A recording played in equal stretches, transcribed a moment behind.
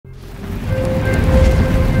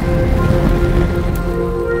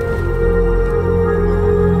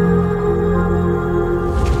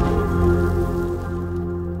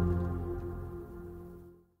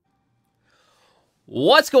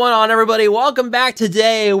going on, everybody? Welcome back.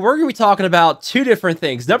 Today, we're going to be talking about two different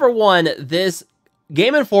things. Number one, this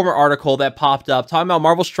Game Informer article that popped up talking about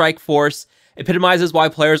Marvel Strike Force epitomizes why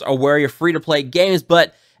players are wary of free-to-play games,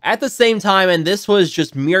 but at the same time, and this was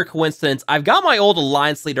just mere coincidence, I've got my old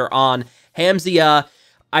Alliance leader on, Hamzia.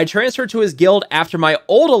 I transferred to his guild after my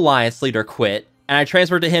old Alliance leader quit, and I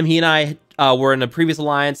transferred to him. He and I were in a previous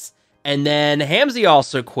Alliance, and then Hamzia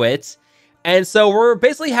also quit. And so we're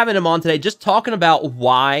basically having him on today, just talking about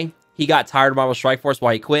why he got tired of Marvel Strike Force,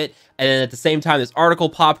 why he quit, and then at the same time, this article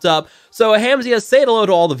popped up. So Hamzia, say hello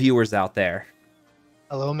to all the viewers out there.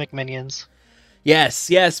 Hello, McMinions. Yes,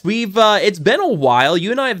 we've, it's been a while. You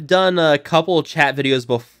and I have done a couple of chat videos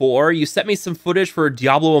before. You sent me some footage for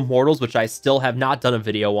Diablo Immortals, which I still have not done a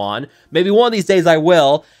video on. Maybe one of these days I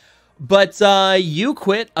will. But you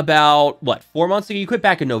quit about, what, 4 months ago? You quit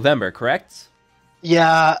back in November, correct?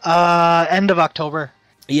 Yeah, end of October.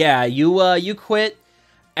 Yeah, you quit,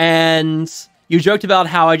 and you joked about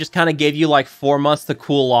how I just kind of gave you like 4 months to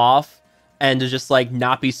cool off and to just like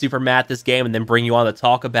not be super mad at this game and then bring you on to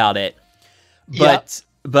talk about it.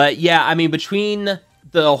 But yeah, I mean, between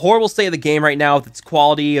the horrible state of the game right now with its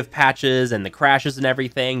quality of patches and the crashes and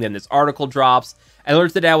everything, then this article drops. I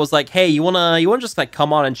learned today, I was like, hey, you wanna just like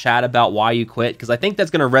come on and chat about why you quit? Because I think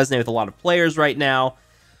that's gonna resonate with a lot of players right now.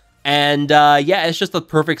 And yeah, it's just the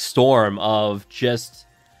perfect storm of just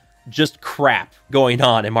crap going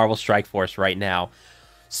on in Marvel Strike Force right now.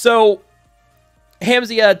 So,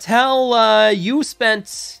 Hamzia, tell you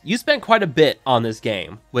spent quite a bit on this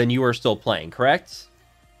game when you were still playing, correct?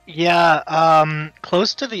 Yeah,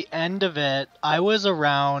 close to the end of it, I was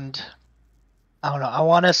around, I don't know, I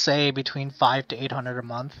want to say between 500 to 800 a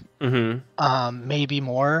month. Mm-hmm. Maybe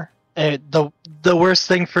more. The worst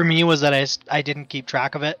thing for me was that I didn't keep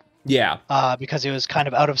track of it. Yeah. Because it was kind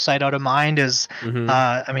of out of sight, out of mind.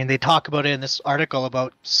 I mean, they talk about it in this article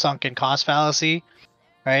about sunken cost fallacy,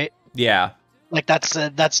 right? Yeah. Like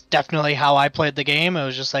that's definitely how I played the game. It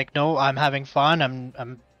was just like, no, I'm having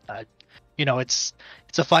fun. You know, it's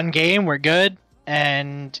a fun game. We're good.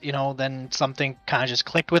 And, you know, then something kind of just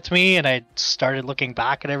clicked with me, and I started looking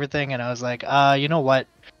back at everything, and I was like, you know what?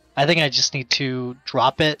 I think I just need to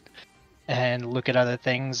drop it and look at other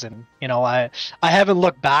things. And, you know, I haven't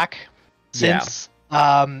looked back since.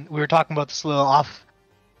 Yeah. We were talking about this a little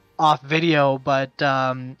off video, but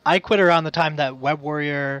I quit around the time that Web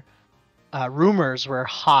Warrior rumors were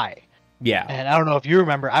high. Yeah. And I don't know if you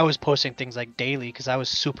remember, I was posting things like daily because I was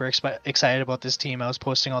super excited about this team. I was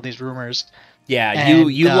posting all these rumors. Yeah,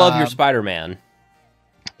 and, you love your Spider-Man.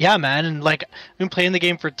 Yeah, man, and like I've been playing the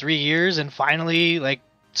game for 3 years, and finally, like,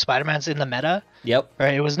 Spider-Man's in the meta. Yep.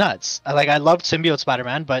 Right, it was nuts. I loved Symbiote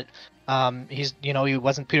Spider-Man, but he's, you know, he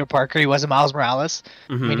wasn't Peter Parker, he wasn't Miles Morales.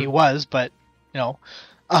 Mm-hmm. I mean, he was, but, you know.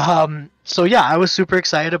 So yeah, I was super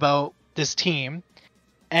excited about this team,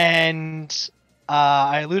 and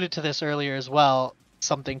I alluded to this earlier as well.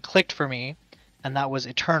 Something clicked for me, and that was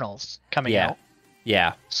Eternals coming out.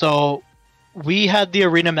 Yeah. So we had the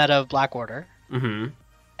arena meta of Black Order. Mm-hmm.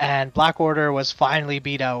 And Black Order was finally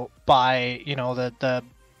beat out by, you know, the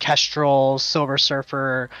Kestrel, Silver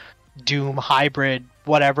Surfer, Doom hybrid,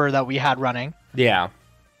 whatever that we had running. Yeah.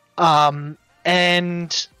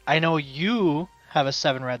 And I know you have a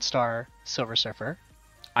 7 red star Silver Surfer.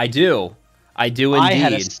 I do indeed.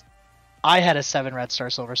 I had a 7 red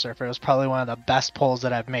star Silver Surfer. It was probably one of the best pulls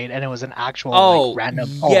that I've made, and it was an actual like, random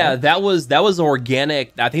pull. Yeah, that was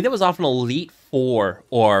organic. I think that was off an Elite 4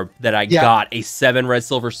 orb that I got a 7 red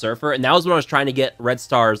Silver Surfer, and that was when I was trying to get red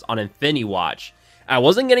stars on Infinity Watch. I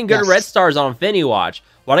wasn't getting good red stars on Infinity Watch,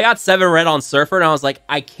 but I got 7 red on Surfer, and I was like,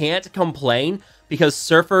 I can't complain because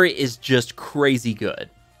Surfer is just crazy good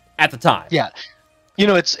at the time. Yeah. You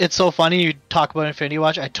know, it's so funny you talk about Infinity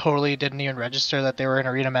Watch. I totally didn't even register that they were in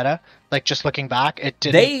arena meta. Like, just looking back, it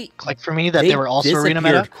didn't click for me that they were also arena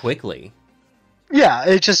meta. Quickly. Yeah,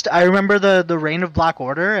 it just, I remember the reign of Black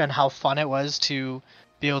Order and how fun it was to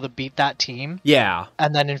be able to beat that team. Yeah.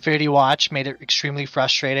 And then Infinity Watch made it extremely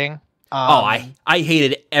frustrating. I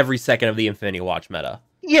hated every second of the Infinity Watch meta.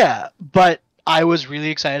 Yeah, but I was really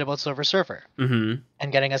excited about Silver Surfer. Mm-hmm.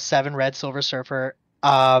 And getting a 7 red Silver Surfer.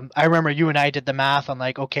 I remember you and I did the math on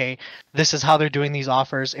like, okay, this is how they're doing these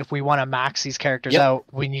offers. If we want to max these characters out,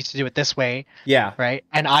 we need to do it this way. Yeah. Right.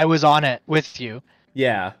 And I was on it with you.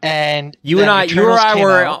 Yeah. And you and I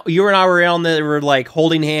were like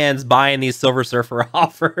holding hands buying these Silver Surfer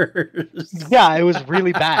offers. Yeah, it was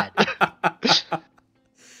really bad.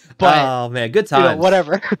 But oh man, good times. You know,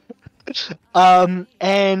 whatever.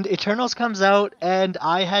 And Eternals comes out, and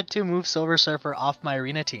I had to move Silver Surfer off my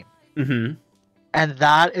arena team. Mm-hmm. And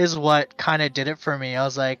that is what kind of did it for me. I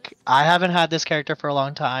was like, I haven't had this character for a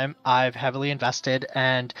long time. I've heavily invested,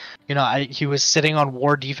 and he was sitting on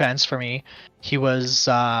war defense for me. He was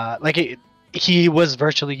he was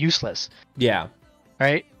virtually useless. Yeah.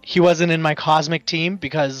 Right? He wasn't in my cosmic team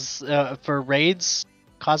because for raids,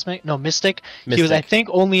 Mystic. He was, I think,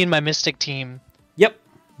 only in my Mystic team. Yep.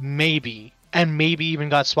 Maybe even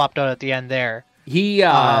got swapped out at the end there. He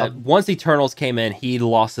once Eternals came in, he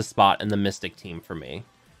lost a spot in the Mystic team for me.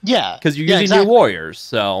 Yeah, because you're using New Warriors,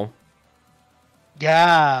 so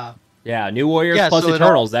yeah, New Warriors plus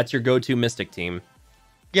Eternals. That's your go-to Mystic team.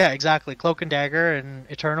 Yeah, exactly. Cloak and Dagger and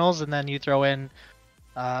Eternals, and then you throw in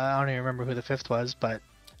I don't even remember who the fifth was, but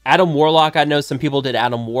Adam Warlock. I know some people did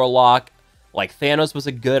Adam Warlock. Like Thanos was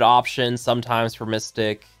a good option sometimes for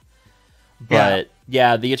Mystic. But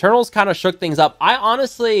yeah, the Eternals kind of shook things up. I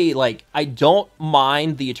honestly, I don't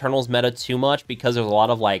mind the Eternals meta too much because there's a lot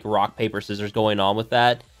of, rock, paper, scissors going on with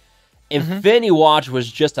that. Infinity Watch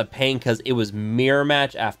was just a pain because it was mirror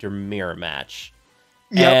match after mirror match.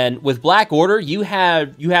 Yep. And with Black Order, you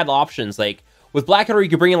had options. Like, with Black Order, you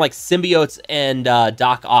could bring in, symbiotes and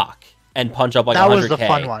Doc Ock and punch up, 100k. That was the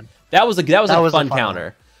fun one. That was a fun counter.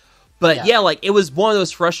 One. But yeah, it was one of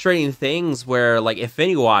those frustrating things where,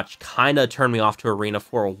 Infinity Watch kind of turned me off to Arena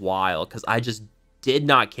for a while because I just did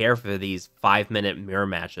not care for these 5-minute mirror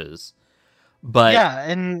matches. But yeah,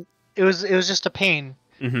 and it was just a pain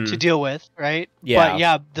to deal with, right? Yeah. But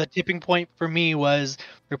yeah, the tipping point for me was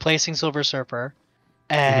replacing Silver Surfer,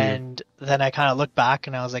 and then I kind of looked back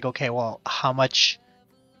and I was like, okay, well, how much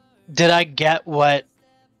did I get? What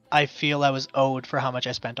I feel I was owed for how much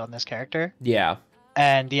I spent on this character? Yeah.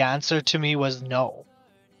 And the answer to me was no.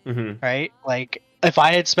 Right? If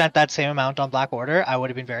I had spent that same amount on Black Order, I would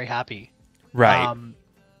have been very happy. Right.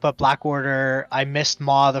 But Black Order, I missed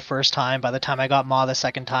Maw the first time. By the time I got Maw the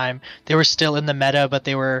second time, they were still in the meta, but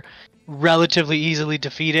they were relatively easily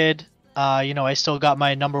defeated. I still got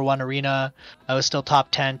my number 1 arena. I was still top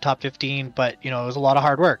 10, top 15, but, it was a lot of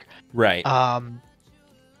hard work. Right.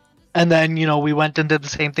 And then, we went and did the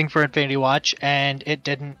same thing for Infinity Watch, and it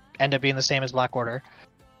didn't end up being the same as Black Order.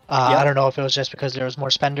 I don't know if it was just because there was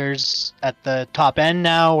more spenders at the top end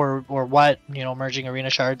now or what, merging arena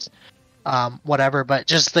shards, whatever, but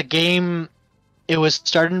just the game, it was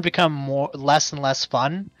starting to become less and less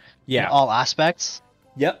fun in all aspects.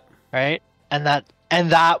 Yep. Right? And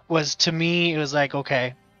that was, to me, it was like,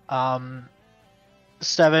 okay,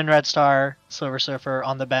 7 Red Star, Silver Surfer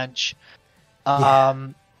on the bench.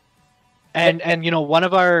 And one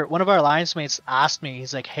of our alliance mates asked me,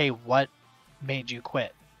 he's like, hey, what made you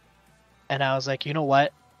quit? And I was like, you know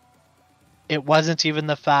what? It wasn't even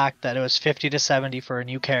the fact that it was 50 to 70 for a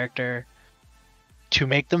new character to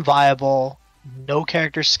make them viable, no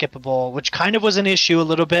character skippable, which kind of was an issue a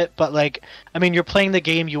little bit, but you're playing the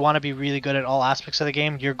game, you want to be really good at all aspects of the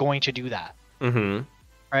game, you're going to do that.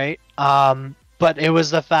 Right? But it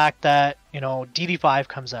was the fact that, DD5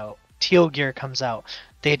 comes out, Teal Gear comes out.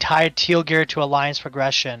 They tied Teal Gear to Alliance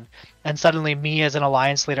progression, and suddenly me as an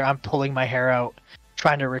Alliance leader, I'm pulling my hair out,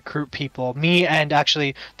 trying to recruit people. Me and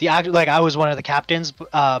actually, I was one of the captains,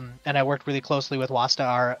 and I worked really closely with Wasta,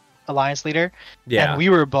 our Alliance leader. Yeah. And we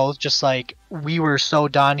were both just we were so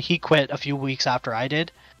done. He quit a few weeks after I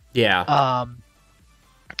did. Yeah.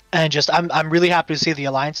 And just, I'm really happy to see the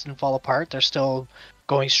Alliance didn't fall apart. They're still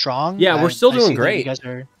going strong. Yeah, we're still doing great. You guys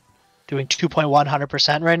are doing 2.1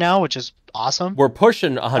 100% right now, which is awesome. We're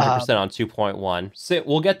pushing 100% on 2.1. So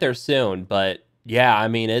we'll get there soon, but yeah,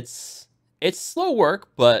 it's slow work,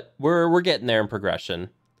 but we're getting there in progression.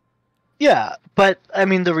 Yeah, but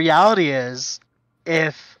the reality is,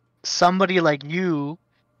 if somebody like you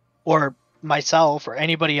or myself or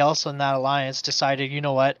anybody else in that alliance decided, you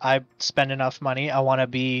know what, I spend enough money, I want to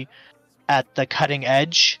be at the cutting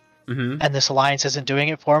edge, and this alliance isn't doing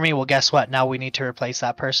it for me, well, guess what? Now we need to replace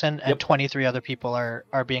that person, and 23 other people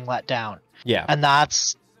are being let down. Yeah. And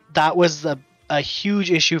that was a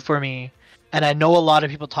huge issue for me, and I know a lot of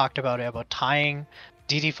people talked about it, about tying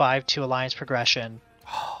DD5 to alliance progression,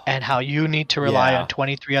 and how you need to rely on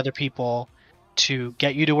 23 other people to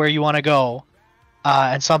get you to where you want to go.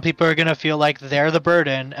 And some people are going to feel like they're the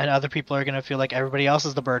burden, and other people are going to feel like everybody else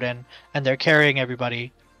is the burden, and they're carrying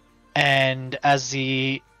everybody. And as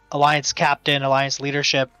the Alliance captain, Alliance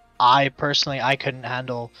leadership, I couldn't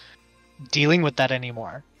handle dealing with that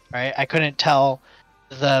anymore, right? I couldn't tell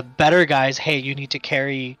the better guys, hey, you need to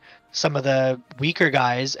carry some of the weaker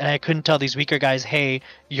guys, and I couldn't tell these weaker guys, hey,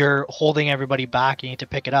 you're holding everybody back, you need to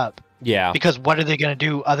pick it up. Yeah. Because what are they going to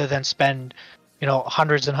do other than spend,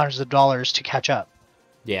 hundreds and hundreds of dollars to catch up?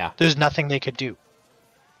 Yeah. There's nothing they could do.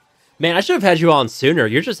 Man, I should have had you on sooner.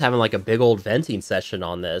 You're just having like a big old venting session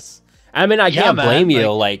on this. I mean, I Yeah, can't man, blame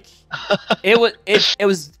you. Like,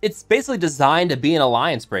 it's basically designed to be an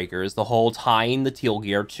alliance breaker. Is the whole tying the teal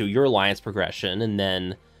gear to your alliance progression, and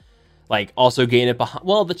then like also gain it behind.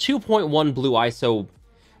 Well, the 2.1 blue ISO,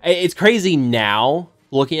 it's crazy now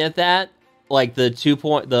looking at that. Like the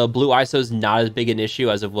blue ISO is not as big an issue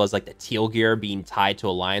as it was like the teal gear being tied to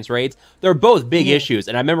alliance raids. They're both big issues,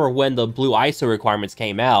 and I remember when the blue ISO requirements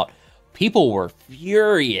came out, people were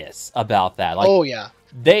furious about that. Like, oh yeah,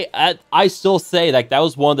 I still say like that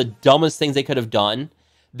was one of the dumbest things they could have done.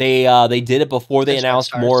 They did it before they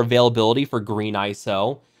announced more availability for green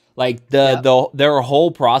ISO. Like their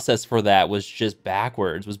whole process for that was just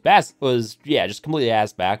backwards. Was just completely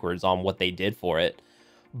ass backwards on what they did for it.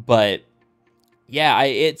 But yeah,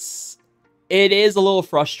 it is a little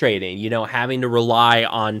frustrating, you know, having to rely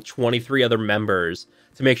on 23 other members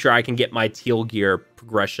to make sure I can get my teal gear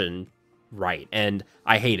progression right, and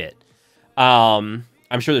I hate it. I'm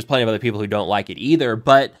sure there's plenty of other people who don't like it either,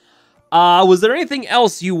 but was there anything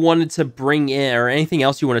else you wanted to bring in, or anything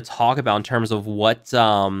else you want to talk about in terms of what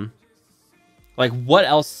what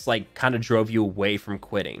else like kind of drove you away from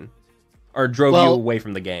quitting, or drove you away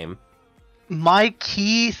from the game? My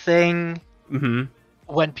key thing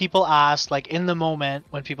when people asked, like in the moment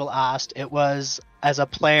when people asked, it was, as a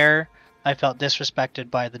player, I felt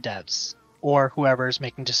disrespected by the devs or whoever's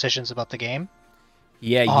making decisions about the game.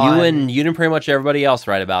 Yeah, you and pretty much everybody else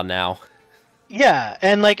right about now. Yeah,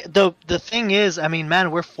 and like the thing is, I mean,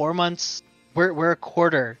 man, we're 4 months, we're a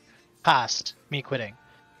quarter past me quitting,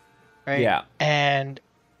 right? Yeah, and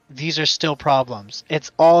these are still problems.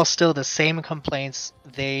 It's all still the same complaints.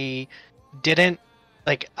 They didn't,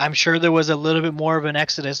 like, I'm sure there was a little bit more of an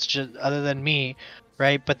exodus other than me,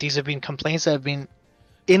 right? But these have been complaints that have been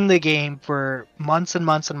in the game for months and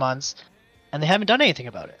months and months, and they haven't done anything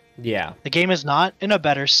about it. Yeah. The game is not in a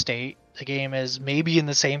better state. The game is maybe in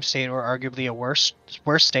the same state or arguably a worse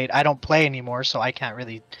state. I don't play anymore, so I can't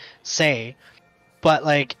really say. But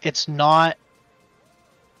like, it's not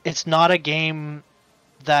a game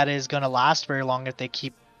that is going to last very long if they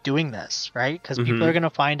keep doing this, right? Because people are going to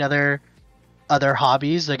find other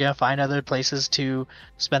hobbies. They're going to find other places to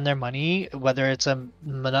spend their money, whether it's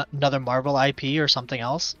another Marvel IP or something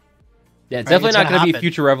else. Yeah, it's definitely not going to be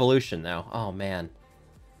Future Revolution now. Oh man.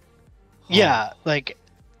 Yeah, like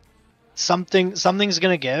something's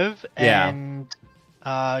going to give, and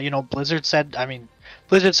you know, Blizzard said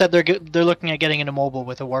they're looking at getting into mobile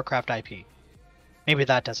with a Warcraft IP. Maybe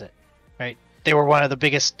that does it, right? They were one of the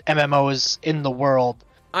biggest MMOs in the world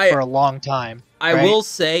for a long time. I will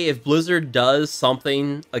say, if Blizzard does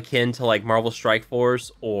something akin to like Marvel Strike Force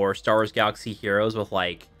or Star Wars Galaxy Heroes, with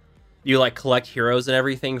like you like collect heroes and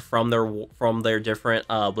everything from their different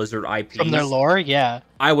Blizzard IPs, from their lore, yeah,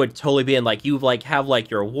 I would totally be in. Like, you like have like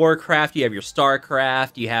your Warcraft, you have your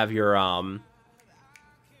Starcraft, you have your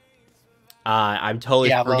I'm totally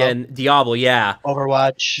forgetting Diablo, yeah,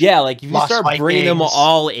 Overwatch, yeah. Like, if you start bringing them games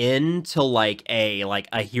all into like a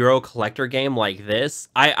hero collector game like this,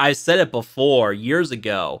 I said it before years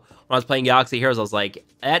ago when I was playing Galaxy Heroes. I was like,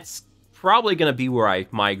 that's probably gonna be where I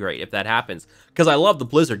migrate if that happens, because I love the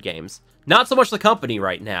Blizzard games. Not so much the company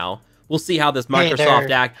right now. We'll see how this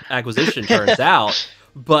Microsoft acquisition turns out.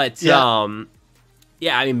 But yeah,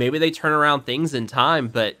 I mean, maybe they turn around things in time.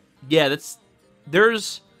 But yeah,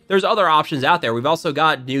 there's other options out there. We've also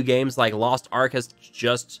got new games like Lost Ark has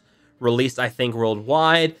just released, I think,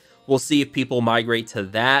 worldwide. We'll see if people migrate to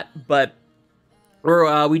that. But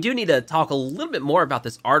we do need to talk a little bit more about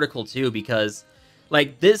this article too, because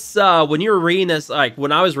like this, when you were reading this, like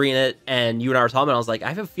when I was reading it and you and I were talking about it, I was like, I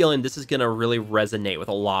have a feeling this is going to really resonate with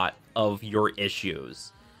a lot of your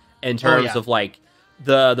issues in terms of like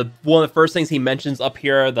the one of the first things he mentions up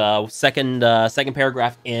here, the second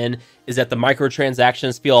paragraph in, is that the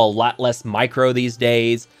microtransactions feel a lot less micro these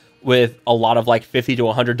days, with a lot of like $50 to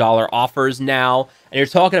 $100 offers now. And you're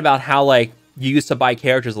talking about how like you used to buy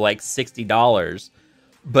characters like $60,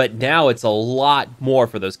 but now it's a lot more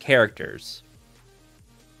for those characters.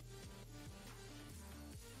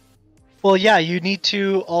 Well, yeah, you need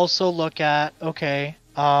to also look at, okay,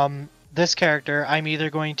 this character, I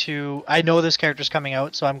know this character's coming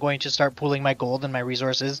out, so I'm going to start pooling my gold and my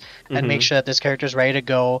resources and make sure that this character's ready to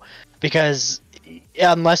go, because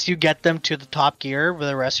unless you get them to the top gear where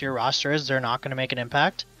the rest of your roster is, they're not going to make an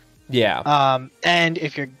impact. Yeah. And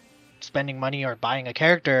if you're spending money or buying a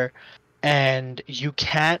character and you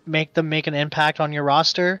can't make them make an impact on your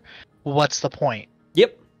roster, what's the point?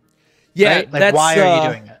 Yep. Yeah, right? Like, why are you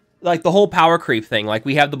doing it? Like the whole power creep thing. Like,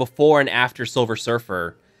 we have the before and after Silver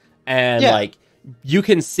Surfer, and like you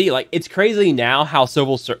can see, like, it's crazy now how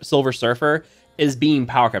Silver Surfer is being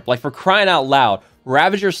power crept. Like, for crying out loud,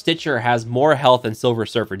 Ravager Stitcher has more health than Silver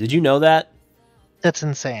Surfer. Did you know that? That's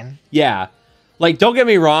insane. Yeah. Like, don't get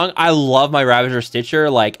me wrong, I love my Ravager Stitcher.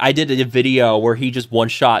 Like, I did a video where he just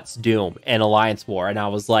one-shots Doom in Alliance War, and I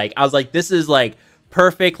was like, this is, like,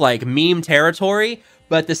 perfect, like, meme territory.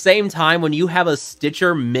 But at the same time, when you have a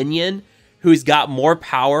Stitcher minion who's got more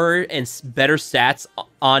power and better stats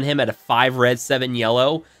on him at a 5 red, 7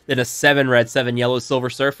 yellow than a 7 red, 7 yellow Silver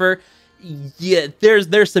Surfer, yeah,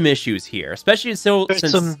 there's some issues here, especially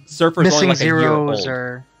since Surfer's only like a year old. What's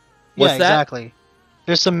that? Exactly.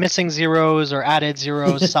 There's some missing zeros or added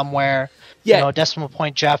zeros somewhere. Yeah. You know, Decimal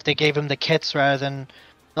Point Jeff, they gave him the kits rather than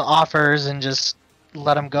the offers and just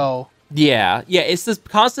let him go. Yeah, it's this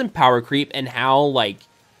constant power creep and how, like,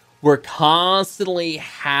 we're constantly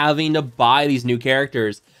having to buy these new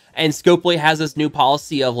characters. And Scopely has this new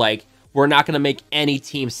policy of, like, we're not going to make any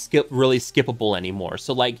team really skippable anymore.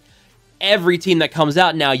 So, like, every team that comes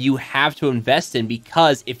out now, you have to invest in,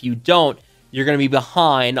 because if you don't, you're going to be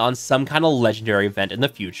behind on some kind of legendary event in the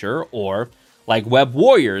future. Or, like, Web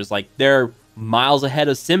Warriors, like, they're miles ahead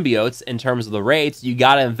of Symbiotes in terms of the raids. You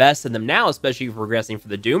got to invest in them now, especially if you're progressing for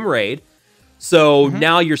the Doom raid. So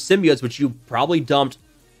now your Symbiotes, which you probably dumped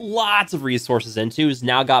lots of resources into, has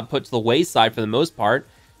now got put to the wayside for the most part.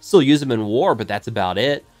 Still use them in war, but that's about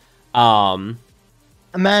it. Man,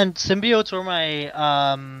 Symbiotes were my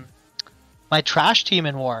my trash team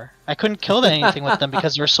in war. I couldn't kill anything with them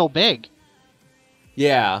because they were so big.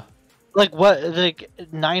 Yeah. Like, what, like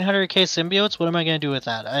 900k Symbiotes? What am I gonna do with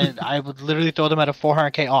that? I would literally throw them at a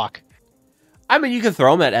 400k Awk. I mean, you can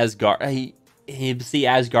throw them at Asgard. See,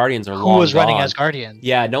 Asgardians are long Who was running gone. Asgardians?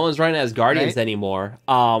 Yeah, no one's running Asgardians anymore.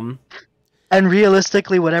 And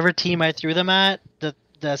realistically, whatever team I threw them at, the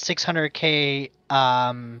 600k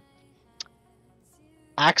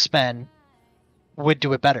Axemen would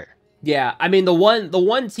do it better. Yeah, I mean, the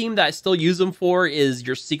one team that I still use them for is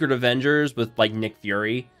your Secret Avengers with, like, Nick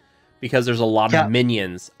Fury, because there's a lot of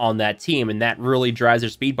minions on that team, and that really drives their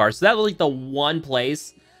speed bar. So that's, like, the one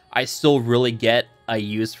place I still really get a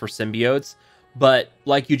use for Symbiotes. But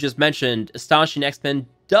like you just mentioned, Astonishing X-Men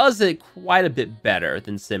does it quite a bit better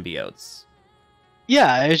than Symbiotes.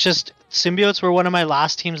 Yeah, it's just Symbiotes were one of my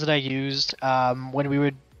last teams that I used. When we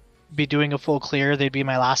would be doing a full clear, they'd be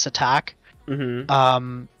my last attack.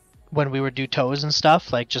 Mm-hmm. When we would do toes and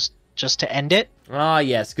stuff, like just to end it. Ah,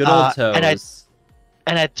 yes, good old toes.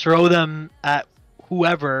 And I'd throw them at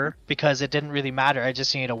whoever because it didn't really matter. I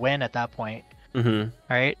just needed a win at that point. Mm-hmm.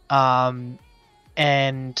 Right.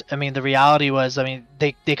 And I mean, the reality was, I mean,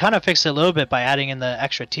 they kind of fixed it a little bit by adding in the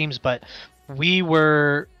extra teams, but we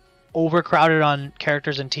were overcrowded on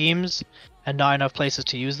characters and teams and not enough places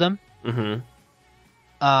to use them. Mm-hmm.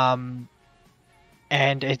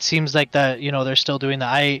 And it seems like that, you know, they're still doing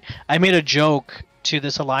that. I made a joke to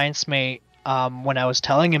this alliance mate when I was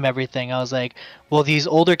telling him everything. I was like, well, these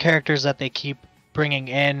older characters that they keep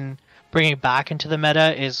bringing back into the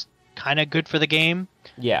meta is kind of good for the game.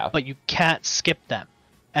 Yeah. But you can't skip them.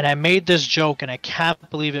 And I made this joke, and I can't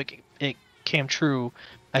believe it came true.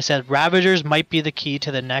 I said, Ravagers might be the key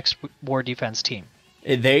to the next war defense team.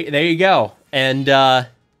 There you go. And, they're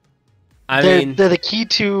the key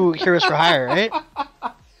to Heroes for Hire, right?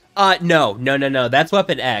 No. That's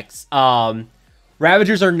Weapon X.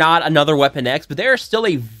 Ravagers are not another Weapon X, but they're still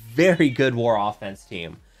a very good war offense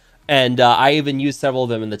team. And I even used several of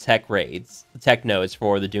them in the tech nodes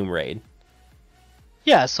for the Doom raid.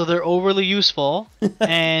 Yeah, so they're overly useful,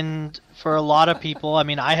 and for a lot of people, I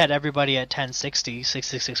mean, I had everybody at 1060,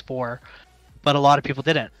 6664, but a lot of people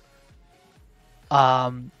didn't.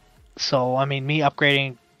 So, I mean, me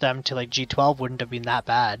upgrading them to, like, G12 wouldn't have been that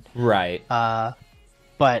bad. Right.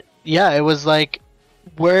 But, yeah, it was like,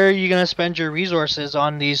 where are you going to spend your resources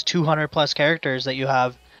on these 200-plus characters that you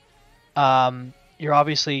have? You're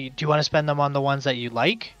obviously, do you want to spend them on the ones that you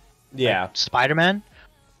like? Yeah. Like Spider-Man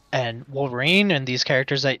and Wolverine and these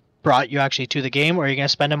characters that brought you actually to the game, or are you going to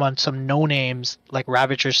spend them on some no-names like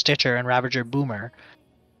Ravager Stitcher and Ravager Boomer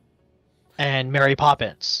and Mary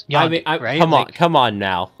Poppins? Right? Come on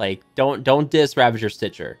now. Like, don't diss Ravager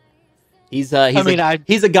Stitcher. He's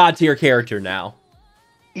a god tier character now.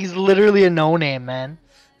 He's literally a no-name, man.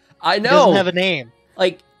 I know. He doesn't have a name.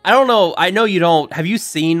 Like, I don't know. I know you don't. Have you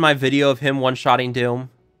seen my video of him one-shotting Doom?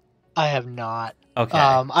 I have not. Okay.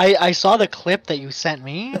 I saw the clip that you sent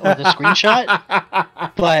me, or the screenshot,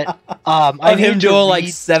 but I him doing like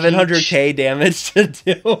 700k damage to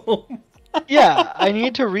Doom. Yeah, I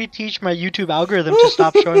need to reteach my YouTube algorithm to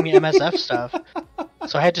stop showing me MSF stuff.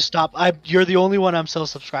 So I had to stop. You're the only one I'm still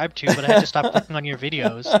subscribed to, but I had to stop clicking on your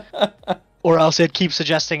videos. or else it'd keep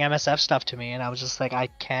suggesting MSF stuff to me, and I was just like, I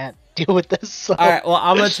can't deal with this. So. All right, well,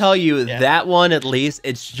 I'm gonna tell you Yeah. that one at least.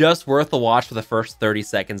 It's just worth a watch for the first 30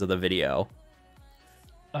 seconds of the video.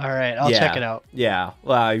 All right, I'll check it out. Yeah,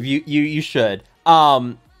 well, you should.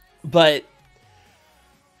 But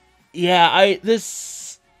yeah,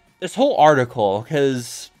 this whole article,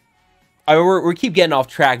 because we keep getting off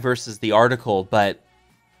track versus the article, but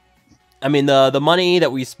I mean the money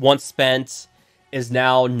that we once spent is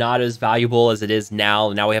now not as valuable as it is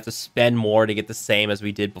now. Now we have to spend more to get the same as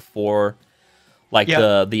we did before. Like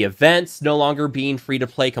the events no longer being free to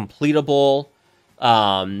play completable.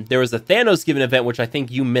 There was a Thanos Giving event, which I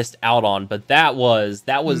think you missed out on, but that was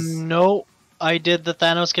No, I did the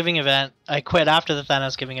Thanos Giving event. I quit after the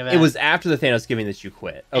Thanos Giving event. It was after the Thanos Giving that you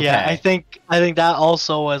quit. Okay. Yeah, I think that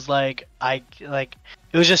also was like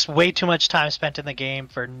it was just way too much time spent in the game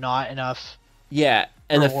for not enough. Yeah,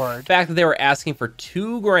 and reward. The fact that they were asking for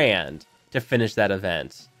 $2,000 to finish that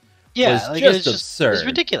event was just absurd. It was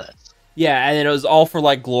ridiculous. Yeah, and then it was all for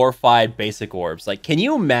like glorified basic orbs. Like, can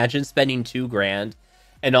you imagine spending $2,000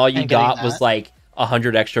 and all you got was like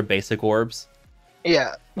 100 extra basic orbs?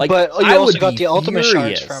 Yeah, like, but you also got the ultimate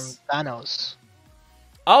furious. shards from Thanos.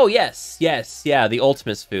 Oh yes, yeah, the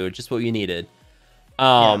Ultimus food, just what you needed.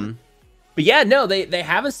 But yeah, no, they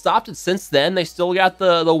haven't stopped it since then. They still got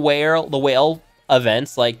the whale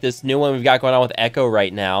events, like this new one we've got going on with Echo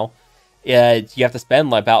right now. Yeah, you have to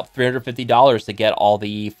spend like about $350 to get all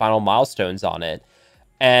the final milestones on it,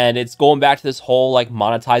 and it's going back to this whole like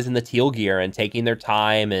monetizing the teal gear and taking their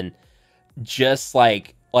time and just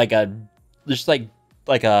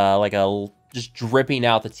just dripping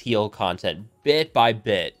out the teal content bit by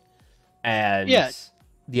bit. And yeah,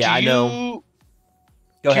 I know.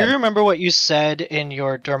 Go ahead. Do you remember what you said in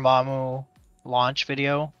your Dormammu launch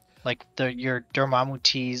video? Like your Dormammu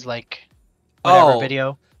tease, like whatever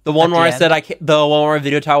video. The one where I said the one where my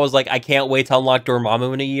video title was like, I can't wait to unlock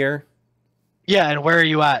Dormammu in a year. Yeah, and where are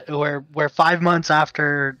you at? We're 5 months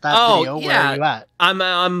after that video. Where are you at?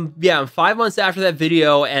 I'm 5 months after that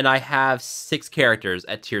video, and I have 6 characters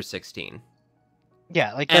at tier 16.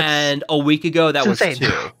 Yeah, like and a week ago that was insane.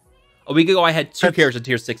 2. A week ago I had 2 characters at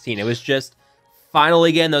tier 16. It was just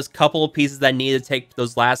finally getting those couple of pieces that needed to take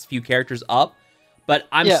those last few characters up, but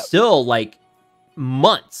I'm still like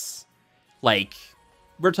months, like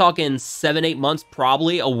we're talking 7-8 months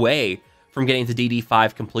probably away from getting to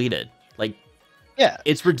DD5 completed. Like, yeah,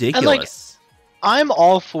 it's ridiculous. And, like, I'm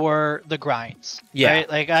all for the grinds. Yeah, right?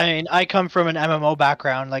 Like, I mean, I come from an MMO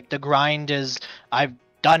background. Like, the grind is, I've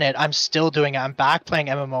done it. I'm still doing it. I'm back playing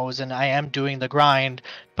MMOs, and I am doing the grind.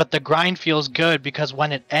 But the grind feels good because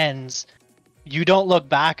when it ends, you don't look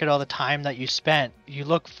back at all the time that you spent. You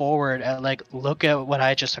look forward at, like, look at what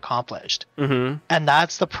I just accomplished. Mm-hmm. And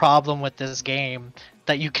that's the problem with this game,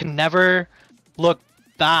 that you can never look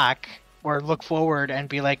back or look forward and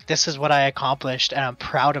be like, this is what I accomplished and I'm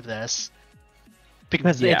proud of this.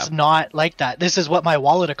 Because it's not like that. This is what my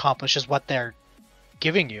wallet accomplished, is what they're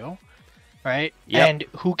giving you. Right? Yep. And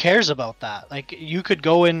who cares about that? Like, you could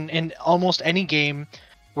go in almost any game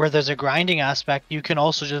where there's a grinding aspect, you can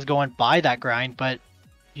also just go and buy that grind, but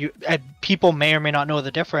people may or may not know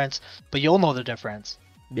the difference, but you'll know the difference.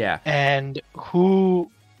 Yeah. And who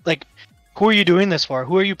are you doing this for?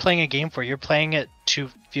 Who are you playing a game for? You're playing it to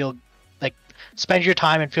feel like, spend your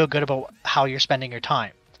time and feel good about how you're spending your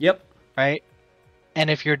time. Yep. Right? And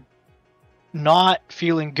if you're not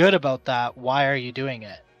feeling good about that, why are you doing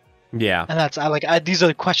it? Yeah. And that's these are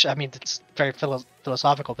the questions. I mean, it's very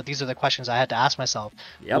philosophical, but these are the questions I had to ask myself.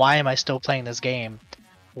 Yep. Why am I still playing this game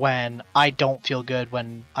when I don't feel good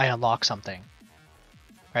when I unlock something?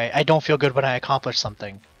 Right? I don't feel good when I accomplish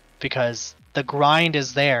something because the grind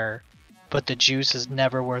is there, but the juice is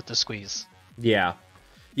never worth the squeeze. Yeah.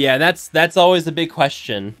 Yeah, that's always the big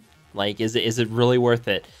question. Like, is it really worth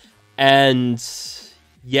it? And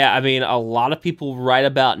yeah, I mean, a lot of people right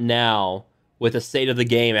about now with the state of the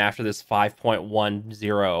game after this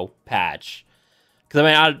 5.10 patch. Because,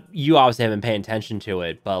 I mean, you obviously haven't been paying attention to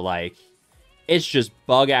it, but, like, it's just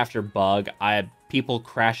bug after bug. I have people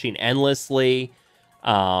crashing endlessly,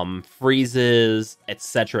 freezes,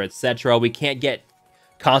 etc., etc. We can't get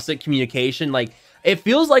constant communication. Like, it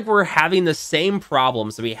feels like we're having the same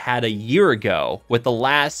problems that we had a year ago with the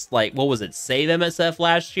last, like, what was it, Save MSF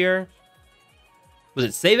last year? Was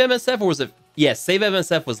it Save MSF or was it... Yeah, Save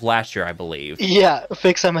MSF was last year, I believe. Yeah,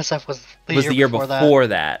 Fix MSF was the year before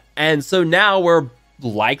that. And so now we're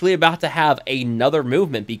likely about to have another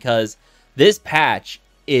movement because this patch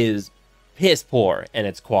is piss poor in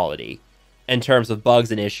its quality in terms of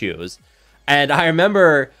bugs and issues. And I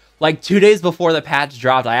remember, like 2 days before the patch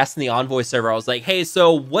dropped, I asked in the Envoy server, I was like, hey,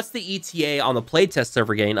 so what's the ETA on the playtest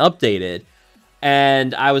server getting updated?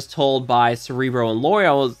 And I was told by Cerebro and Lori,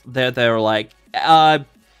 they were like,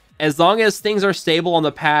 as long as things are stable on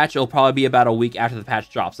the patch, it'll probably be about a week after the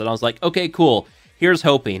patch drops. And I was like, okay, cool. Here's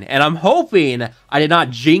hoping. And I'm hoping I did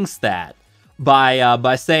not jinx that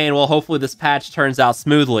by saying, well, hopefully this patch turns out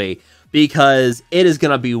smoothly, because it is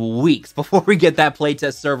going to be weeks before we get that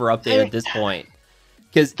playtest server update at this point.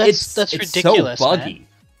 Because it's ridiculous, so buggy.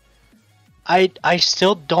 Man. I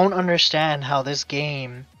still don't understand how this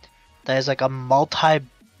game that is like a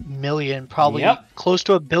multi-million, probably close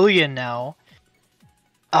to $1 billion now,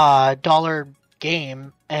 dollar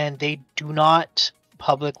game, and they do not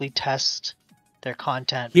publicly test their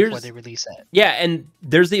content before they release it. Yeah, and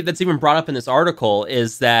that's even brought up in this article,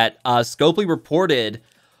 is that Scopely reported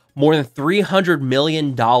more than $300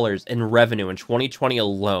 million in revenue in 2020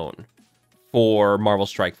 alone for Marvel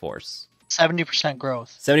Strike Force. 70%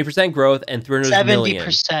 growth. 70% growth and $300 million.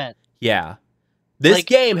 70%. Yeah. This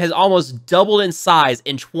game has almost doubled in size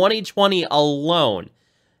in 2020 alone.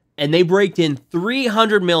 And they braked in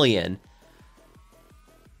 $300 million.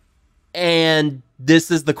 And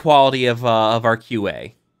this is the quality of our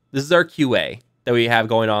QA. This is our QA that we have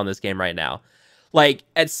going on in this game right now. Like,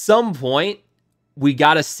 at some point, we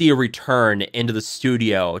got to see a return into the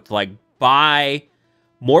studio to, like, buy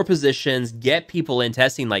more positions, get people in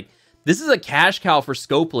testing. Like, this is a cash cow for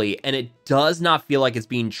Scopely, and it does not feel like it's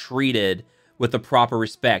being treated with the proper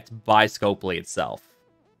respect by Scopely itself.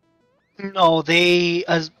 No, the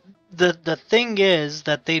thing is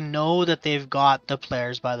that they know that they've got the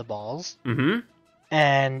players by the balls,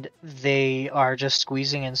 and they are just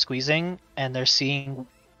squeezing and squeezing, and they're seeing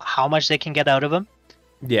how much they can get out of them.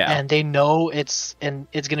 Yeah, and they know it's going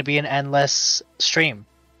to be an endless stream,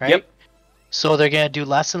 right? Yep. So they're going to do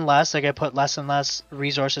less and less. They're going to put less and less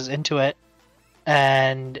resources into it,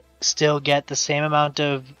 and still get the same amount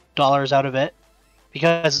of dollars out of it.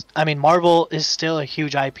 Because, I mean, Marvel is still a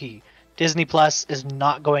huge IP. Disney Plus is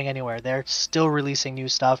not going anywhere. They're still releasing new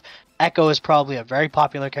stuff. Echo is probably a very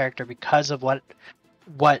popular character because of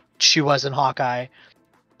what she was in Hawkeye.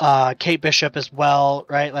 Kate Bishop as well,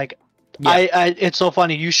 right? Like, yeah. It's so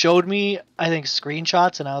funny. You showed me, I think,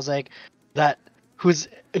 screenshots, and I was like, who's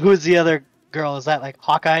the other girl? Is that like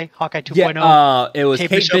Hawkeye 2.0? Yeah, it was Kate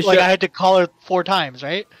Bishop. Like, I had to call her 4 times,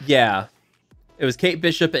 right? Yeah. It was Kate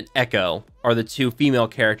Bishop and Echo are the 2 female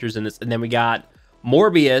characters in this. And then we got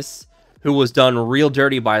Morbius, who was done real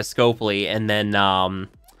dirty by Scopely, and then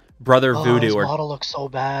Brother Voodoo. His model looks so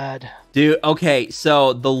bad. Dude, okay,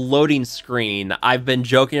 so the loading screen, I've been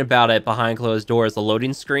joking about it behind closed doors. The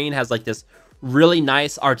loading screen has like this really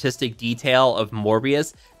nice artistic detail of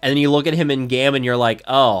Morbius, and then you look at him in game and you're like,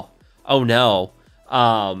 oh no.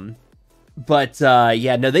 Yeah,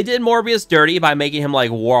 no, they did Morbius dirty by making him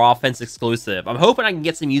like War Offense exclusive. I'm hoping I can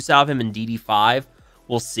get some use out of him in DD5.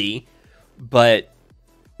 We'll see. But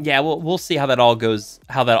yeah, we'll see how that all goes,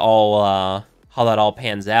 how that all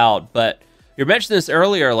pans out. But you mentioned this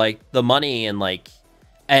earlier, like the money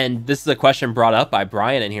and this is a question brought up by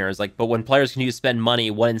Brian in here, is like, but when players continue to spend money,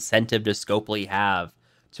 what incentive does Scopely have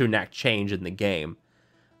to enact change in the game?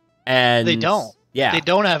 And they don't. Yeah. They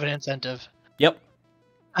don't have an incentive. Yep.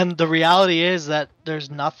 And the reality is that there's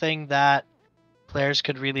nothing that players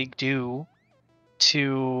could really do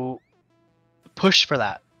to push for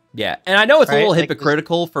that. Yeah, and I know it's a little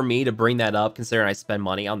hypocritical for me to bring that up, considering I spend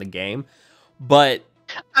money on the game, but...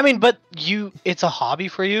 I mean, but it's a hobby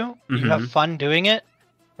for you. You have fun doing it,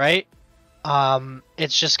 right?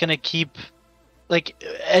 It's just going to keep... Like,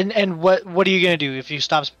 and what are you going to do? If you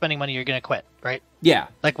stop spending money, you're going to quit, right? Yeah.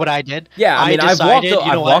 Like what I did. Yeah, I mean, I've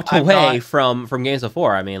walked away from games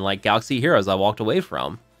before. I mean, like Galaxy Heroes, I walked away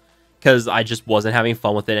from. Because I just wasn't having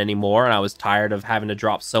fun with it anymore, and I was tired of having to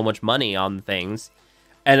drop so much money on things.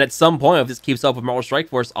 And at some point, if this keeps up with Marvel Strike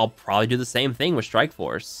Force, I'll probably do the same thing with Strike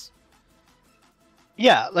Force.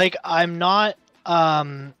 Yeah, like, I'm not...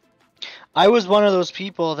 I was one of those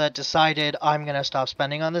people that decided I'm going to stop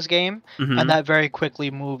spending on this game, and that very quickly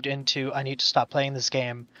moved into I need to stop playing this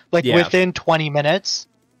game. Like, within 20 minutes,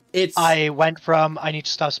 I went from I need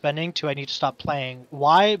to stop spending to I need to stop playing.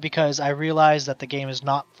 Why? Because I realized that the game is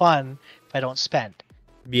not fun if I don't spend.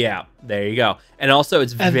 Yeah, there you go. And also,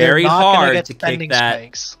 it's very hard to kick that.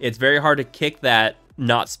 Spikes. It's very hard to kick that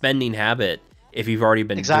not spending habit if you've already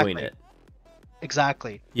been doing it.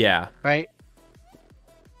 Exactly. Yeah. Right?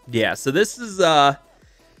 Yeah, so this is,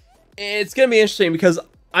 it's going to be interesting because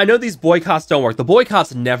I know these boycotts don't work. The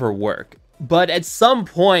boycotts never work. But at some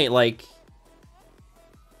point, like,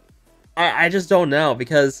 I just don't know,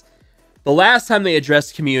 because the last time they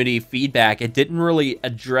addressed community feedback, it didn't really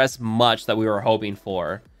address much that we were hoping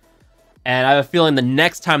for. And I have a feeling the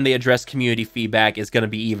next time they address community feedback is going to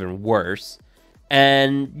be even worse.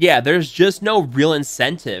 And yeah, there's just no real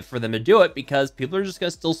incentive for them to do it because people are just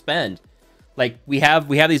going to still spend. Like, we have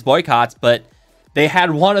these boycotts, but they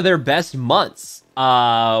had one of their best months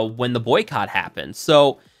when the boycott happened.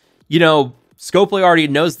 So, you know, Scopely already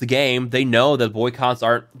knows the game. They know that boycotts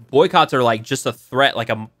are like just a threat,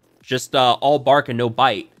 like just all bark and no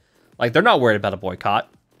bite. Like, they're not worried about a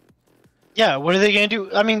boycott. Yeah, what are they gonna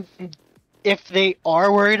do? I mean, if they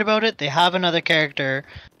are worried about it, they have another character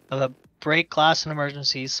of a break class and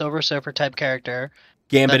emergency Silver Surfer type character.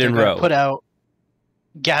 Gambit and Rogue. Put out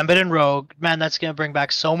Gambit and Rogue. Man, that's gonna bring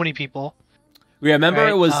back so many people. Yeah, remember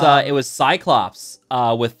right? It was Cyclops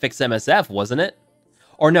with Fix MSF, wasn't it?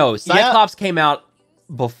 Or no, Cyclops came out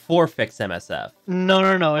before Fix MSF.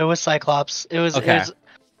 No. It was Cyclops. It was. Okay.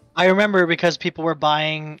 I remember because people were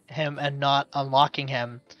buying him and not unlocking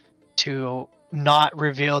him to not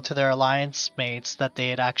reveal to their alliance mates that they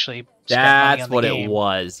had actually spent money on the game. It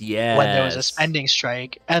was. Yeah. When there was a spending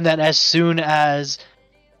strike, and then as soon as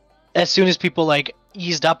people like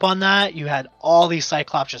eased up on that, you had all these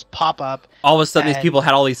Cyclops just pop up. All of a sudden, these people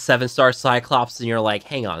had all these 7-star Cyclops, and you're like,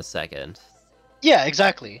 hang on a second. Yeah,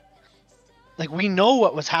 exactly. Like, we know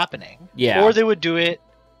what was happening. Yeah. Or they would do it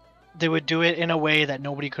in a way that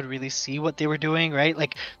nobody could really see what they were doing, right?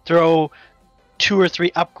 Like, throw 2 or 3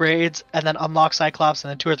 upgrades and then unlock Cyclops and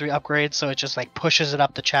then 2 or 3 upgrades, so it just like pushes it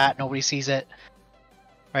up the chat, nobody sees it.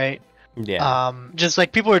 Right? Yeah. Just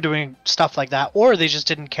like people are doing stuff like that, or they just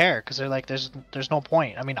didn't care because they're like, there's no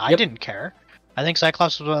point. I mean, I didn't care. I think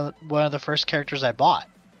Cyclops was one of the first characters I bought.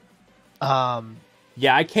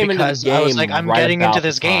 Yeah, I came into the game. I was like, I'm right getting about into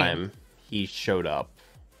this the time game. He showed up.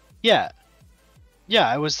 Yeah. Yeah,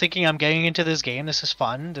 I was thinking I'm getting into this game. This is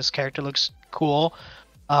fun. This character looks cool.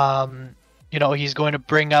 You know, he's going to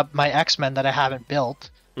bring up my X-Men that I haven't built.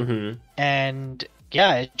 Mm-hmm. And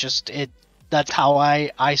yeah, that's how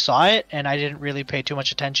I saw it, and I didn't really pay too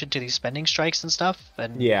much attention to these spending strikes and stuff.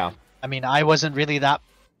 And yeah, I mean, I wasn't really that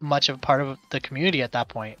much of part of the community at that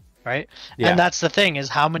point, right? Yeah. And that's the thing, is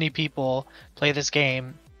how many people play this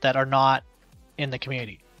game that are not in the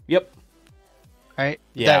community. Yep. Right?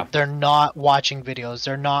 Yeah. They're not watching videos.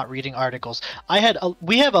 They're not reading articles.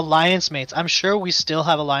 We have alliance mates. I'm sure we still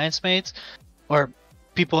have alliance mates or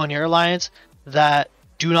people in your alliance that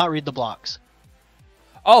do not read the blogs.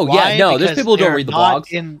 Oh, Why? yeah, no, Because there's people who don't read the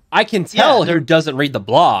blogs. I can tell who doesn't read the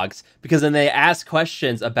blogs because then they ask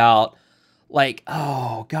questions about, like,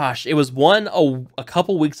 oh, gosh, it was one a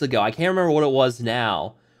couple weeks ago. I can't remember what it was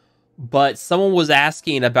now, but someone was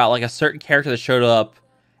asking about, like, a certain character that showed up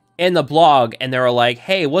in the blog, and they were like,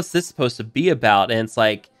 hey, what's this supposed to be about? And it's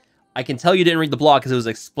like, I can tell you didn't read the blog because it was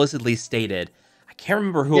explicitly stated. I can't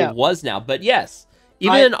remember who it was now, but yes,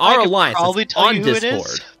 even in our alliance, it's on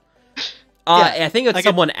Discord. I think it's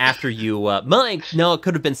someone after you. No, it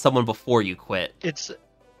could have been someone before you quit.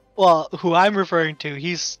 Well, who I'm referring to,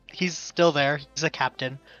 he's still there. He's a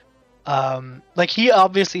captain. Like, he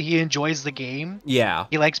enjoys the game. Yeah.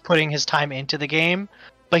 He likes putting his time into the game,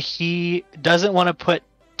 but he doesn't want to put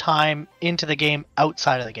time into the game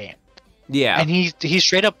outside of the game. Yeah. And he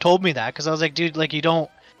straight up told me that, because I was like, dude, like, you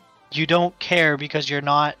don't care because you're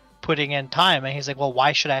not putting in time. And he's like, well,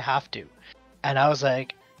 why should I have to? And I was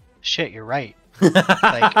like, shit, you're right.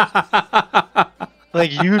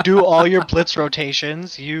 Like you do all your blitz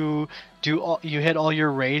rotations, you hit all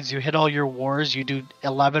your raids, you hit all your wars, you do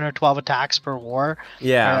 11 or 12 attacks per war.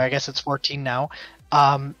 Yeah. Or I guess it's 14 now.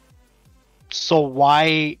 So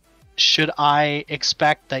why should I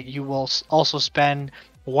expect that you will also spend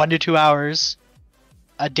 1 to 2 hours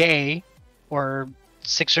a day or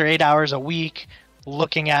 6 or 8 hours a week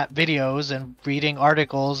looking at videos and reading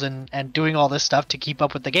articles and doing all this stuff to keep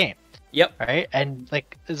up with the game? Yep. Right? And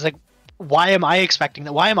like, it's like, why am I expecting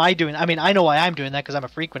that? Why am I doing? I mean, I know why I'm doing that because I'm a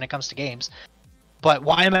freak when it comes to games. But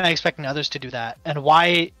why am I expecting others to do that? And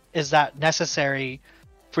why is that necessary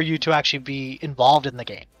for you to actually be involved in the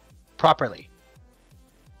game properly?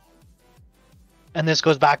 And this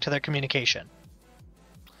goes back to their communication.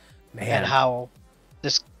 Man. And how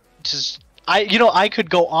this just I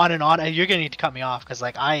could go on, and you're gonna need to cut me off because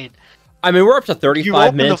like I mean, we're up to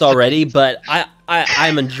 35 minutes already, but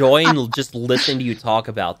I'm enjoying just listening to you talk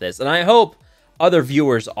about this. And I hope other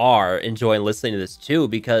viewers are enjoying listening to this too,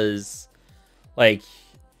 because, like,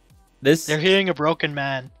 this... They're hearing a broken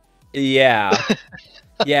man. Yeah.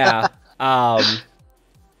 Yeah.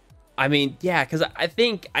 I mean, yeah, because I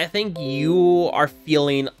think you are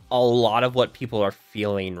feeling a lot of what people are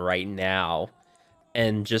feeling right now.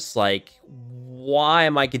 And just, like, why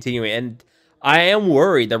am I continuing? And I am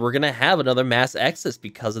worried that we're gonna have another mass exodus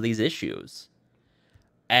because of these issues.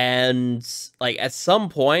 And like at some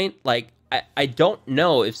point, like I don't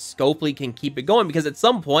know if Scopely can keep it going, because at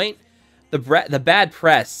some point the bad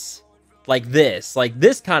press like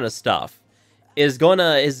this kind of stuff is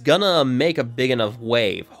gonna make a big enough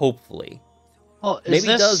wave, hopefully. Well, maybe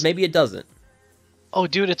it does, maybe it doesn't. Oh,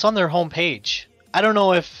 dude, it's on their homepage. I don't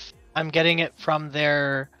know if I'm getting it from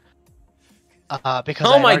their because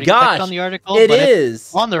oh my gosh, on the article. It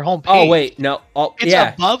is on their homepage. Oh wait, no. Oh, it's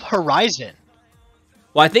above Horizon.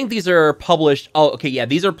 Well, I think these are published. Oh, okay, yeah,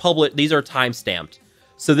 these are public. These are time-stamped.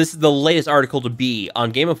 So this is the latest article to be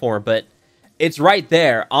on Game Informer, but it's right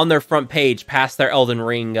there on their front page, past their Elden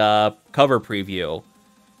Ring cover preview.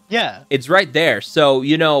 Yeah, it's right there. So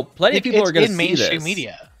you know, plenty of people are going to see this. It's in mainstream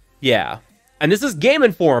media. Yeah, and this is Game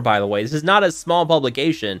Informer, by the way. This is not a small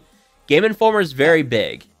publication. Game Informer is very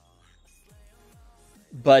big.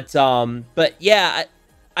 But yeah.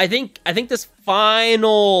 I think this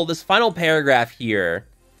final paragraph here,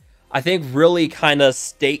 I think really kind of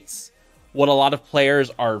states what a lot of players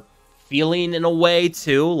are feeling in a way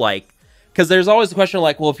too. Like, because there's always the question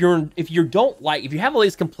like, well, if you have all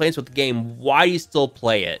these complaints with the game, why do you still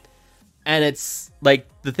play it? And it's like,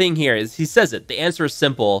 the thing here is, he says it. The answer is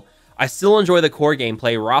simple. I still enjoy the core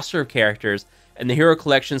gameplay, roster of characters, and the hero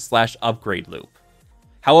collection / upgrade loop.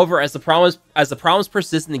 However, as the problems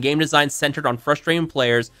persist and the game design centered on frustrating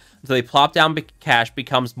players until they plop down cash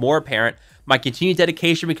becomes more apparent, my continued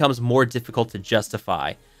dedication becomes more difficult to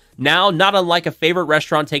justify. Now, not unlike a favorite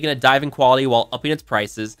restaurant taking a dive in quality while upping its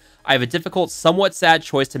prices, I have a difficult, somewhat sad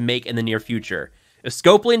choice to make in the near future. If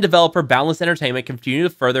Scopely and developer Boundless Entertainment continue to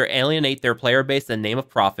further alienate their player base in the name of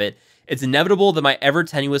profit, it's inevitable that my ever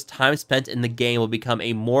tenuous time spent in the game will become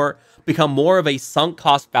more of a sunk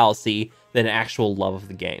cost fallacy than an actual love of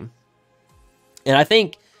the game. And I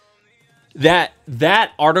think that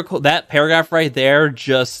article, that paragraph right there,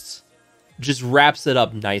 just wraps it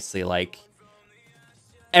up nicely. Like,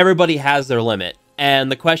 everybody has their limit, and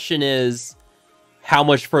the question is, how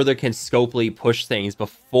much further can Scopely push things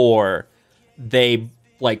before they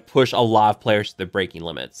like push a lot of players to their breaking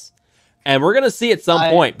limits? And we're gonna see at some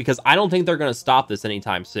point, because I don't think they're gonna stop this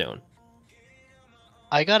anytime soon.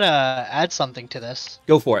 I gotta add something to this.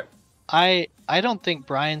 Go for it. I don't think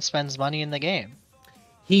Brian spends money in the game.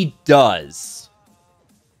 He does.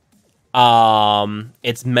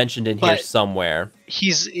 It's mentioned in here somewhere.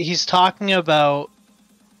 He's talking about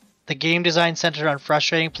the game design centered on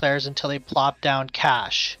frustrating players until they plop down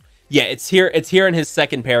cash. Yeah, it's here in his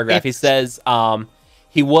second paragraph. He says,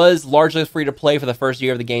 he was largely free to play for the first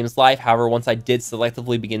year of the game's life. However, once I did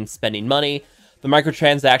selectively begin spending money, the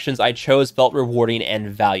microtransactions I chose felt rewarding and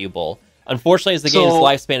valuable. Unfortunately, as the game's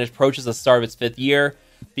lifespan approaches the start of its 5th year,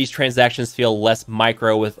 these transactions feel less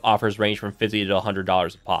micro, with offers range from $50 to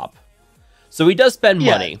 $100 a pop. So he does spend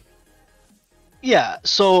money. Yeah,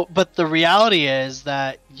 but the reality is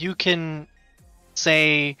that you can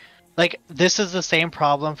say, like, this is the same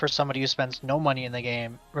problem for somebody who spends no money in the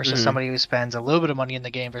game versus somebody who spends a little bit of money in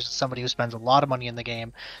the game versus somebody who spends a lot of money in the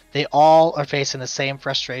game. They all are facing the same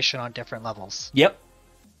frustration on different levels. Yep.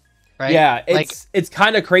 Right? Yeah, it's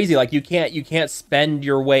kind of crazy. Like, you can't spend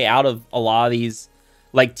your way out of a lot of these.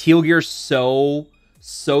 Like, Teal Gear's so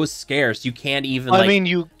scarce. You can't even. I mean,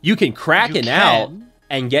 you can crack it out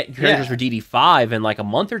and get characters for DD5 in like a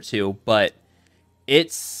month or two, but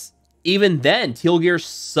it's even then Teal Gear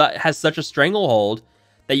has such a stranglehold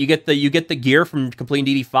that you get the gear from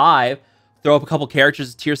completing DD5, throw up a couple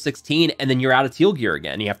characters at tier 16, and then you're out of Teal Gear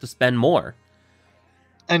again. You have to spend more.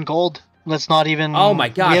 And gold. Let's not even. Oh my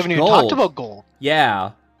gosh, we haven't even talked about gold.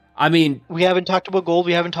 Yeah, I mean, we haven't talked about gold.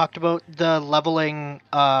 We haven't talked about the leveling.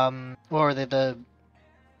 What were they? The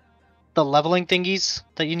leveling thingies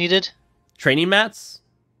that you needed. Training mats.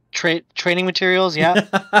 Training materials. Yeah,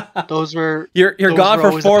 those were. You're gone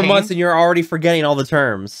for 4 months and you're already forgetting all the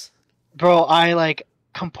terms. Bro, I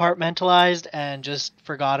compartmentalized and just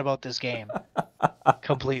forgot about this game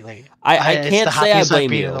completely. I can't say I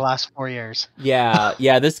blame you. In the last 4 years.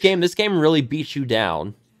 Yeah, this game really beats you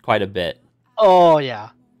down quite a bit. Oh yeah,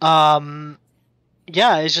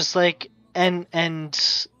 yeah. It's just like and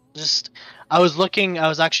just I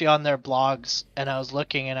was actually on their blogs and I was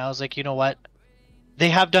looking and I was like, you know what, they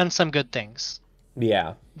have done some good things.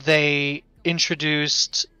 Yeah, they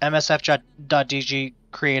introduced MSF.DG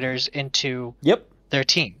creators into their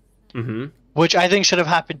team. Mm-hmm. Which I think should have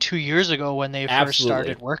happened 2 years ago when they first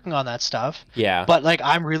started working on that stuff. Yeah. But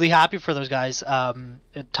I'm really happy for those guys.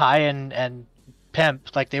 Ty and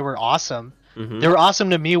Pimp, they were awesome. Mm-hmm. They were awesome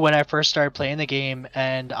to me when I first started playing the game,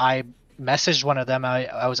 and I messaged one of them.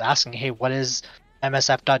 I was asking, hey, what is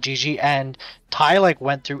MSF.gg? And Ty like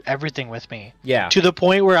went through everything with me. Yeah. To the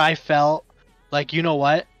point where I felt like, you know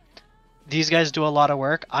what? These guys do a lot of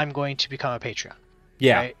work. I'm going to become a Patreon.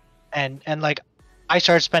 Yeah. Right? And like I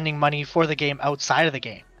started spending money for the game outside of the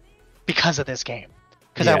game because of this game.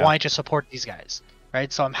 Because I wanted to support these guys.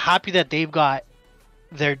 Right? So I'm happy that they've got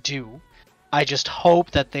their due. I just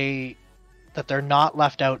hope that they're not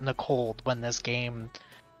left out in the cold when this game,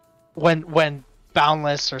 when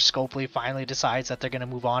Boundless or Scopely finally decides that they're going to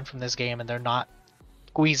move on from this game and they're not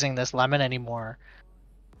squeezing this lemon anymore,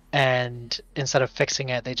 and instead of fixing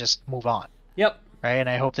it, they just move on. Yep. Right, and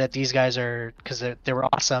I hope that these guys are, because they were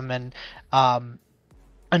awesome. And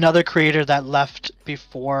another creator that left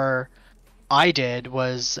before I did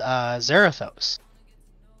was Zarathos.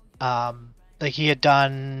 Like he had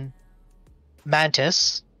done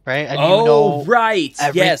Mantis. Right? And right.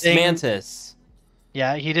 everything. Yes, Mantis.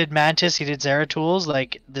 Yeah, he did Mantis, he did Zeratools.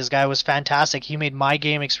 Like, this guy was fantastic. He made my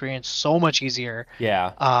game experience so much easier.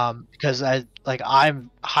 Yeah. Because I'm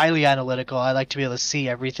highly analytical. I like to be able to see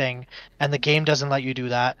everything, and the game doesn't let you do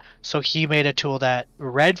that. So he made a tool that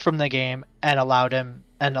read from the game and allowed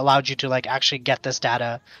you to like actually get this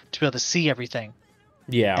data to be able to see everything.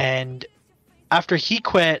 Yeah. And after he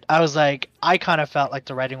quit, I was like, I kind of felt like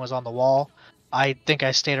the writing was on the wall. I think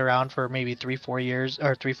I stayed around for maybe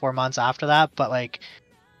 3-4 months after that, but like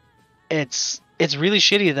it's really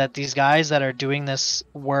shitty that these guys that are doing this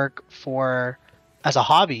work as a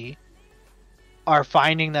hobby are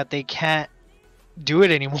finding that they can't do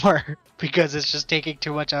it anymore because it's just taking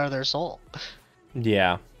too much out of their soul.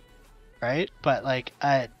 Yeah. Right? But like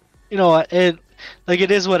it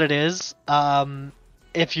is what it is.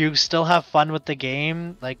 If you still have fun with the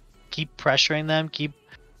game, like keep pressuring them, keep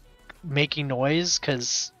making noise,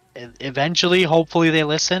 because eventually hopefully they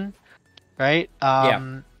listen, right?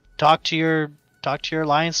 Talk to your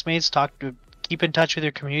alliance mates, keep in touch with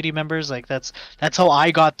your community members. Like that's how I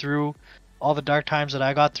got through all the dark times that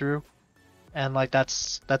I got through. And like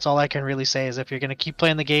that's all I can really say is, if you're gonna keep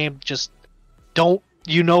playing the game, just don't,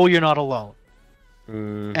 you're not alone.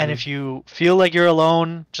 Mm-hmm. And if you feel like you're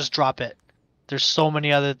alone, just drop it. There's so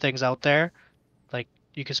many other things out there like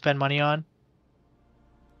you can spend money on.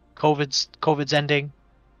 COVID's ending.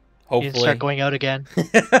 Hopefully. You can start going out again.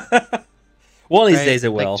 One of these days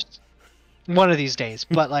it will. One of these days.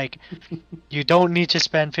 But like you don't need to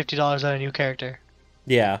spend $50 on a new character.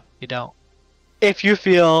 Yeah. You don't. If you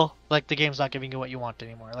feel like the game's not giving you what you want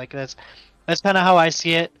anymore. Like that's kind of how I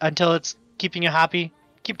see it. Until it's keeping you happy,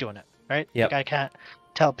 keep doing it, right? Yep. Like I can't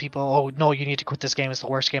tell people, oh no, you need to quit this game, it's the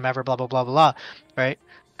worst game ever, blah blah blah blah blah, right?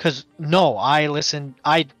 Because no, I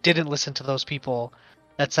didn't listen to those people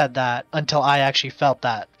that said that until I actually felt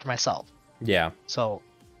that for myself. Yeah. So,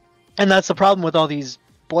 and that's the problem with all these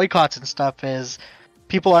boycotts and stuff, is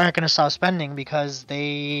people aren't going to stop spending because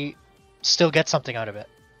they still get something out of it.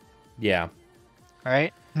 Yeah. All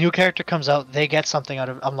right. New character comes out, they get something out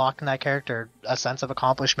of unlocking that character, a sense of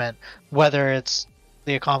accomplishment, whether it's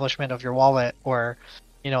the accomplishment of your wallet or,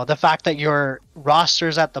 the fact that your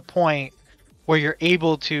roster's at the point where you're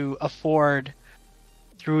able to afford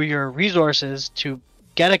through your resources to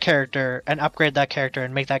get a character and upgrade that character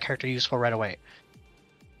and make that character useful right away.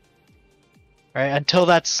 Right? Until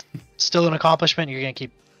that's still an accomplishment, you're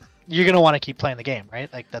gonna want to keep playing the game,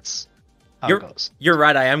 right? Like that's how it goes. You're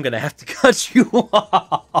right, I am gonna have to cut you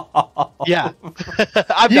off. Yeah.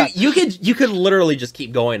 You could literally just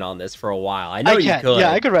keep going on this for a while. I know you could.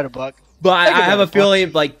 Yeah, I could write a book. But I have a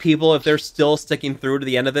feeling like people, if they're still sticking through to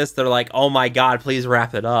the end of this, they're like, oh my god, please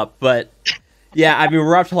wrap it up. But yeah, I mean,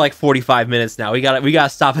 we're up to like 45 minutes now. We gotta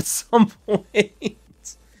stop at some point.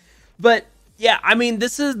 But yeah, I mean,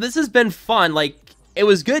 this has been fun. Like, it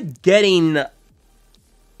was good getting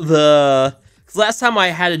because last time I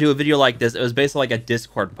had to do a video like this, it was basically like a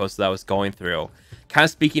Discord post that I was going through, kind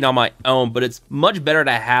of speaking on my own. But it's much better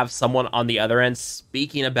to have someone on the other end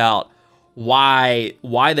speaking about why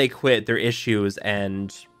they quit, their issues,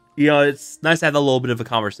 and it's nice to have a little bit of a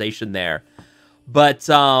conversation there. But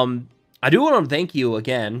I do want to thank you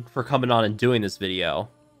again for coming on and doing this video.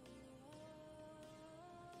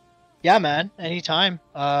 Yeah, man. Anytime.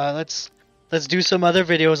 Let's do some other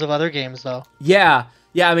videos of other games, though. Yeah.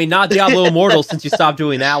 I mean, not Diablo Immortal since you stopped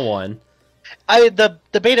doing that one.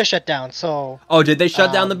 The beta shut down, so... Oh, did they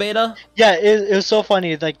shut down the beta? Yeah, it was so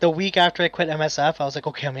funny. Like, the week after I quit MSF, I was like,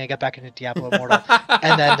 okay, I'm gonna get back into Diablo Immortal.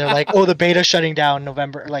 And then they're like, oh, the beta's shutting down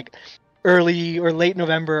November, like, early or late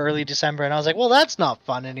November, early December. And I was like, well, that's not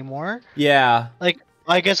fun anymore. Yeah. Like,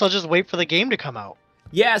 I guess I'll just wait for the game to come out.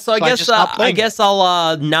 Yeah, so I guess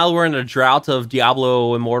I'll now we're in a drought of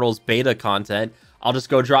Diablo Immortal's beta content. I'll just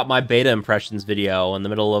go drop my beta impressions video in the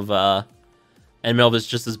middle of this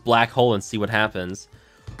just this black hole and see what happens.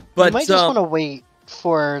 But you might just want to wait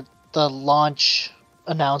for the launch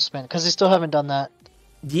announcement because they still haven't done that.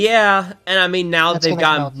 Yeah, and I mean now that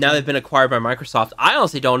they've been acquired by Microsoft, I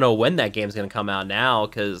honestly don't know when that game's gonna come out now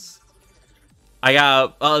because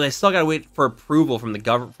they still gotta wait for approval from the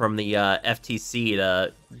FTC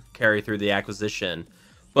to carry through the acquisition.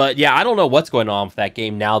 But yeah, I don't know what's going on with that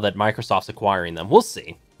game now that Microsoft's acquiring them. We'll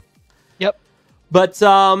see. Yep. But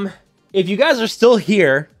if you guys are still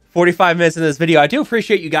here, 45 minutes in this video, I do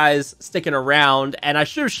appreciate you guys sticking around, and I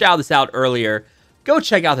should have shouted this out earlier. Go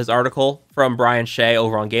check out this article from Brian Shea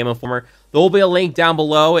over on Game Informer. There will be a link down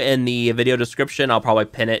below in the video description. I'll probably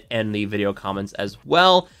pin it in the video comments as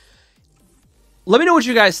well. Let me know what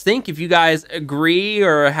you guys think. If you guys agree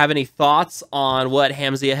or have any thoughts on what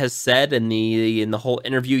Hamzia has said in the whole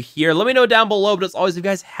interview here, let me know down below. But as always, if you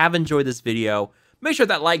guys have enjoyed this video, make sure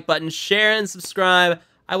that like button, share, and subscribe.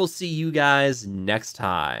 I will see you guys next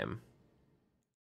time.